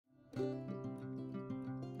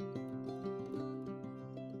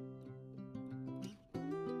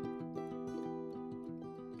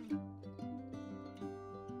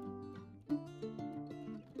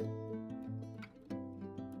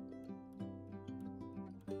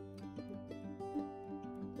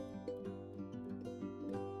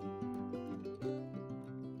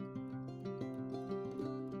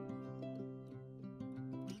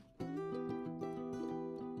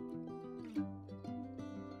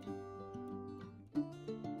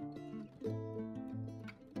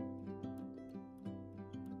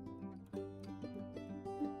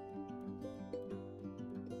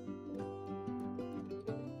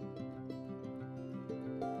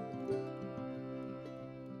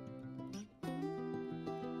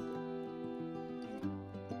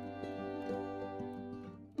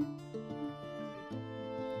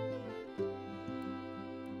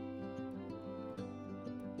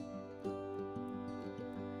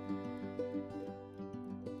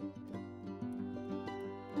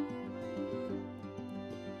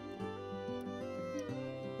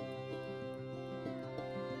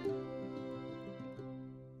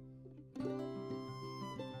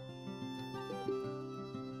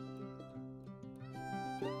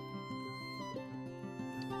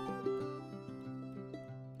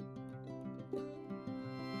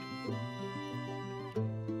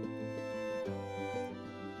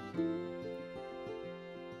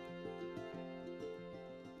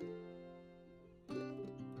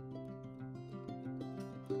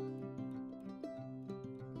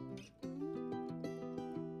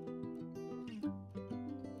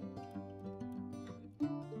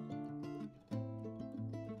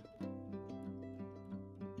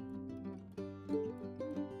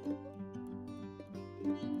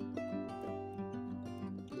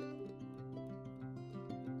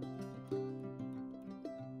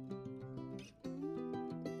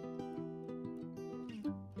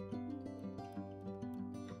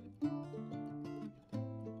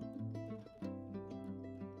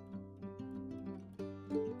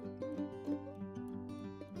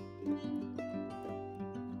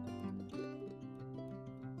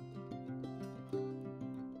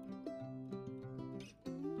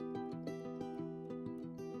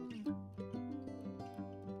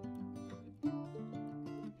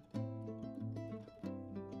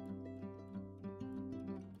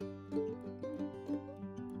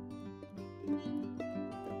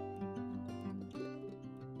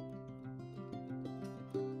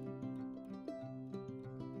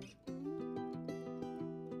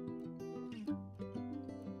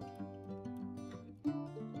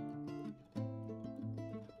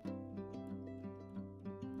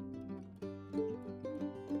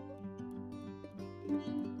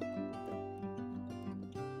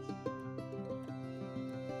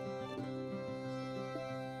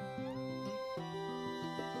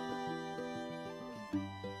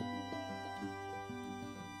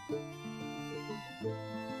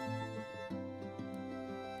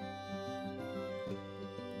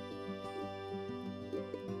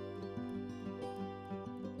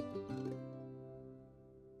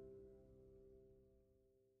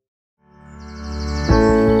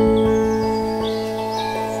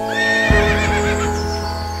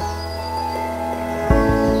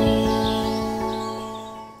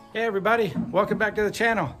Hey everybody, welcome back to the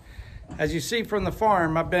channel. As you see from the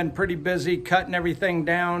farm, I've been pretty busy cutting everything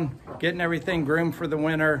down, getting everything groomed for the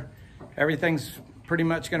winter. Everything's pretty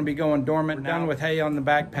much going to be going dormant. We're done with hay on the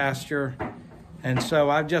back pasture. And so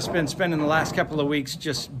I've just been spending the last couple of weeks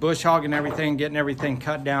just bush hogging everything, getting everything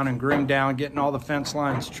cut down and groomed down, getting all the fence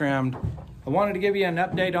lines trimmed. I wanted to give you an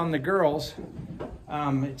update on the girls.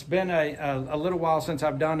 It's been a little while since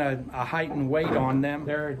I've done a height and weight on them.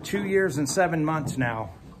 They're 2 years and 7 months now.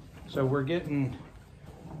 So we're getting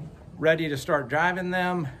ready to start driving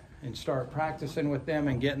them and start practicing with them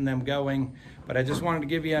and getting them going. But I just wanted to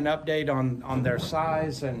give you an update on their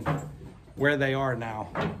size and where they are now.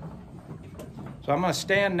 So I'm gonna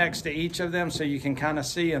stand next to each of them so you can kind of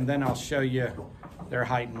see, and then I'll show you their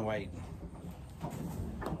height and weight.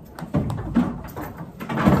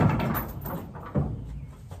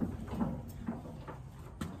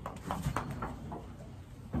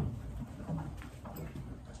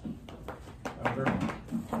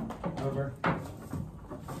 Over.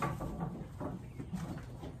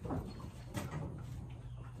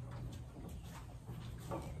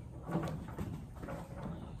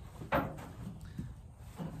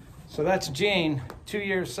 So that's Jean, 2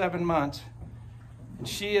 years, 7 months. And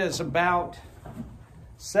she is about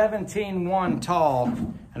 17.1 tall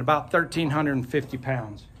and about 1,350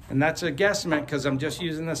 pounds. And that's a guesstimate because I'm just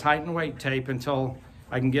using this height and weight tape until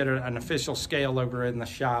I can get an official scale over in the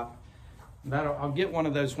shop. I'll get one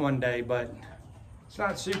of those one day, but it's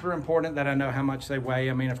not super important that I know how much they weigh.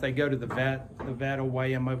 I mean, if they go to the vet will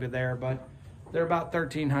weigh them over there, but they're about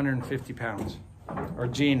 1,350 pounds, or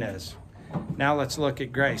Jean is. Now let's look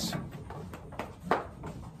at Grace.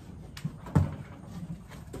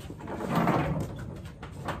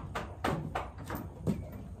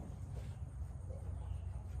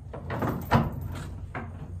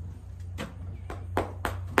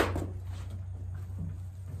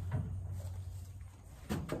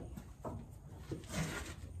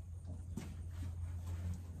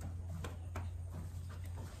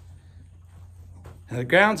 The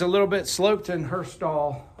ground's a little bit sloped in her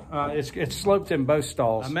stall. It's sloped in both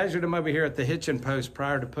stalls. I measured them over here at the hitching post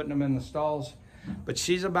prior to putting them in the stalls, but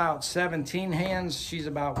she's about 17 hands. She's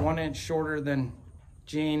about 1 inch shorter than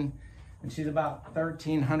Jean, and she's about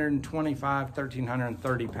 1,325,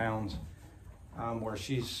 1,330 pounds, where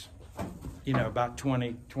she's, you know, about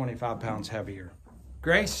 20, 25 pounds heavier.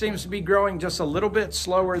 Grace seems to be growing just a little bit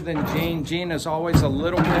slower than Jean. Jean is always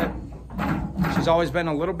she's always been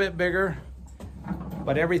a little bit bigger,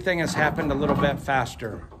 but everything has happened a little bit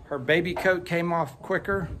faster. Her baby coat came off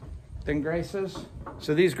quicker than Grace's.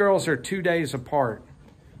 So these girls are 2 days apart.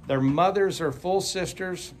 Their mothers are full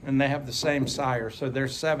sisters and they have the same sire. So they're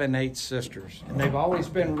 7/8 sisters. And they've always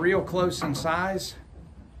been real close in size,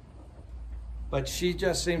 but she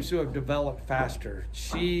just seems to have developed faster.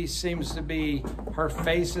 She seems to be, her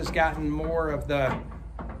face has gotten more of the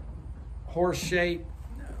horse shape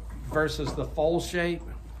versus the foal shape.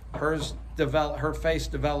 Her face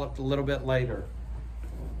developed a little bit later.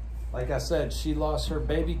 Like I said, she lost her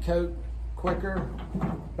baby coat quicker.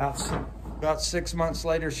 About 6 months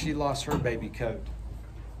later, she lost her baby coat.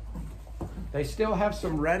 They still have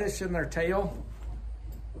some reddish in their tail,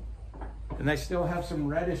 and they still have some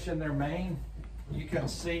reddish in their mane. You can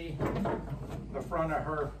see the front of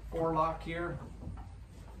her forelock here.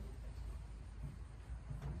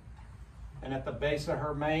 And at the base of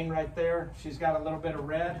her mane right there, she's got a little bit of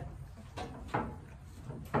red.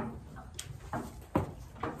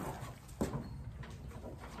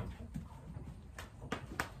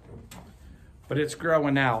 But it's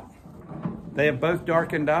growing out. They have both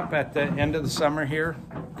darkened up at the end of the summer here,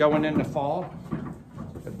 going into fall.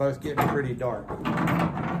 They're both getting pretty dark.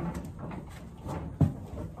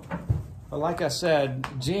 But like I said,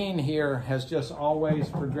 Jean here has just always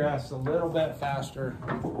progressed a little bit faster.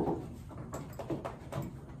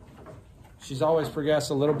 She's always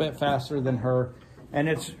progressed a little bit faster than her. And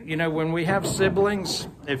it's, you know, when we have siblings,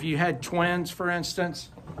 if you had twins, for instance,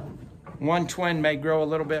 one twin may grow a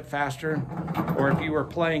little bit faster. Or if you were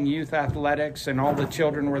playing youth athletics and all the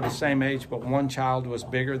children were the same age, but one child was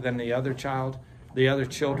bigger than the other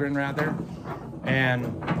children rather.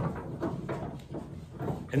 And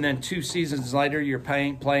then 2 seasons later, you're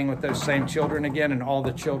playing with those same children again, and all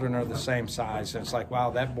the children are the same size. And it's like,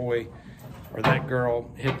 wow, that boy or that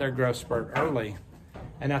girl hit their growth spurt early.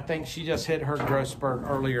 And I think she just hit her growth spurt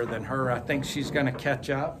earlier than her. I think she's gonna catch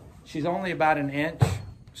up. She's only about 1 inch,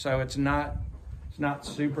 so it's not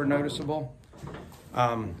super noticeable.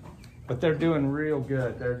 But they're doing real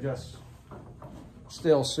good. They're just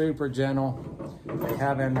still super gentle. They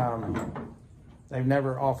haven't, they've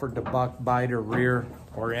never offered to buck, bite, or rear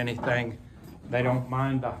or anything. They don't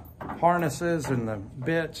mind the harnesses and the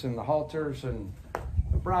bits and the halters and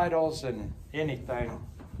the bridles and anything.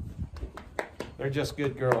 They're just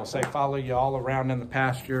good girls. They follow you all around in the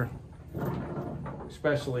pasture,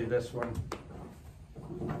 especially this one.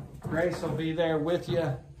 Grace will be there with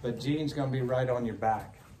you, but Jean's gonna be right on your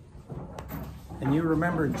back. And you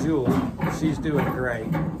remember Jewel, she's doing great.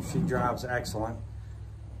 She drives excellent.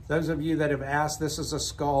 Those of you that have asked, this is a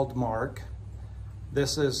scald mark.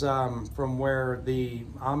 This is from where the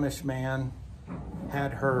Amish man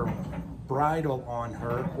had her bridle on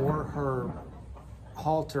her or her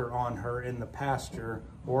halter on her in the pasture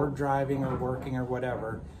or driving or working or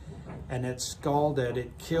whatever, and it scalded,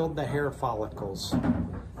 it killed the hair follicles.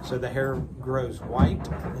 So the hair grows white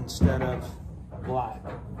instead of black.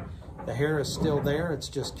 The hair is still there, it's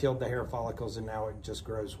just killed the hair follicles and now it just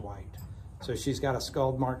grows white. So she's got a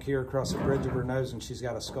scald mark here across the bridge of her nose, and she's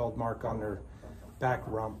got a scald mark on her back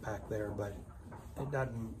rump back there, but it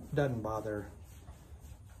doesn't bother.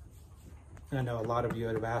 I know a lot of you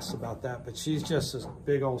have asked about that, but she's just a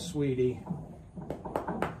big old sweetie.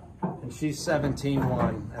 And she's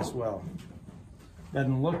 17-1 as well.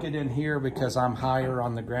 Doesn't look it in here because I'm higher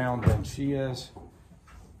on the ground than she is.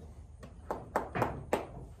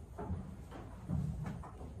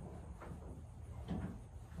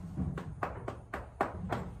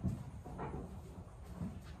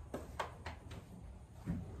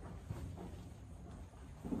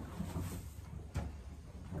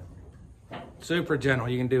 Super gentle.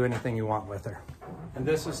 You can do anything you want with her. And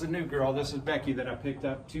this is the new girl. This is Becky that I picked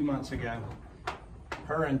up 2 months ago.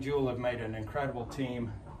 Her and Jewel have made an incredible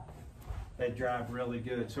team. They drive really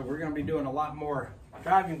good. So we're going to be doing a lot more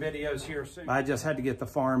driving videos here soon. I just had to get the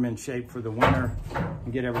farm in shape for the winter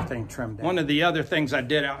and get everything trimmed down. One of the other things I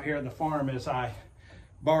did out here at the farm is I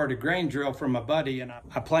borrowed a grain drill from a buddy, and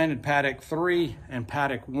I planted paddock 3 and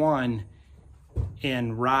paddock 1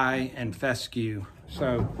 in rye and fescue.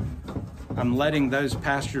 So I'm letting those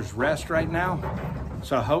pastures rest right now.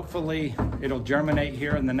 So hopefully it'll germinate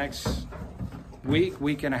here in the next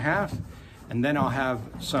week and a half. And then I'll have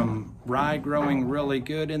some rye growing really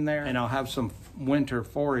good in there, and I'll have some winter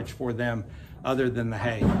forage for them other than the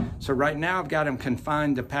hay. So right now I've got them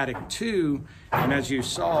confined to paddock 2. And as you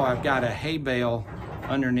saw, I've got a hay bale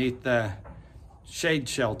underneath the shade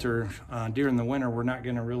shelter. During the winter, we're not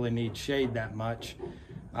gonna really need shade that much.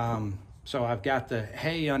 So I've got the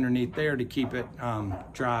hay underneath there to keep it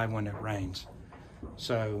dry when it rains.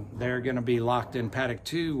 So they're gonna be locked in paddock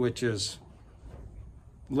 2, which is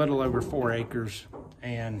a little over 4 acres,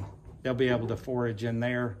 and they'll be able to forage in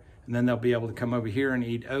there, and then they'll be able to come over here and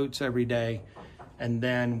eat oats every day. And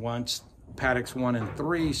then once paddocks 1 and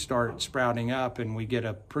 3 start sprouting up and we get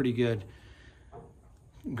a pretty good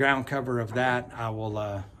ground cover of that,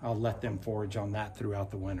 I'll let them forage on that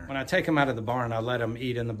throughout the winter. When I take them out of the barn, I let them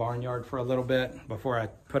eat in the barnyard for a little bit before I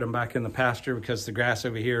put them back in the pasture, because the grass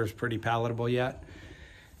over here is pretty palatable yet.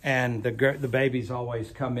 And the babies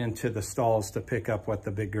always come into the stalls to pick up what the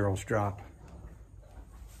big girls drop.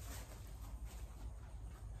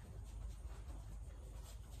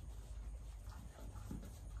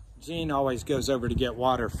 Jean always goes over to get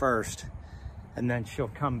water first, and then she'll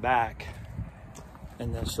come back,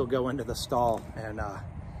 and then she'll go into the stall and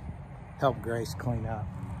help Grace clean up.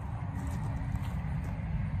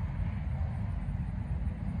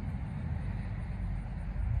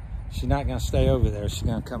 She's not gonna stay over there. She's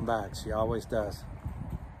gonna come back. She always does.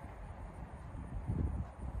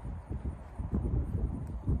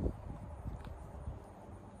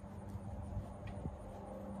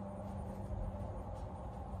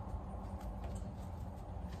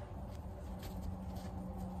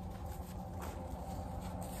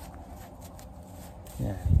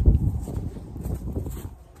 Yeah.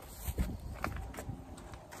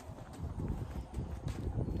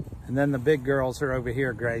 And then the big girls are over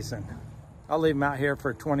here grazing. I'll leave them out here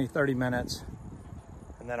for 20-30 minutes,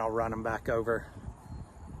 and then I'll run them back over.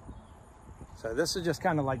 So this is just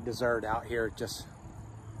kind of like dessert out here. Just,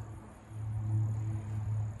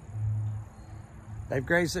 they've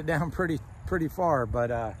grazed it down pretty far,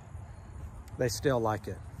 but they still like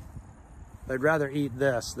it. They'd rather eat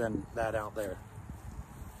this than that out there.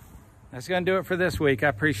 That's gonna do it for this week. I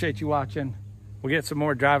appreciate you watching. We'll get some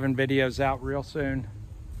more driving videos out real soon.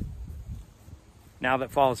 Now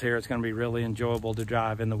that fall's here, it's gonna be really enjoyable to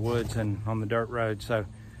drive in the woods and on the dirt road. So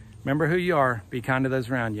remember who you are, be kind to those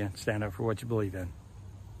around you, stand up for what you believe in.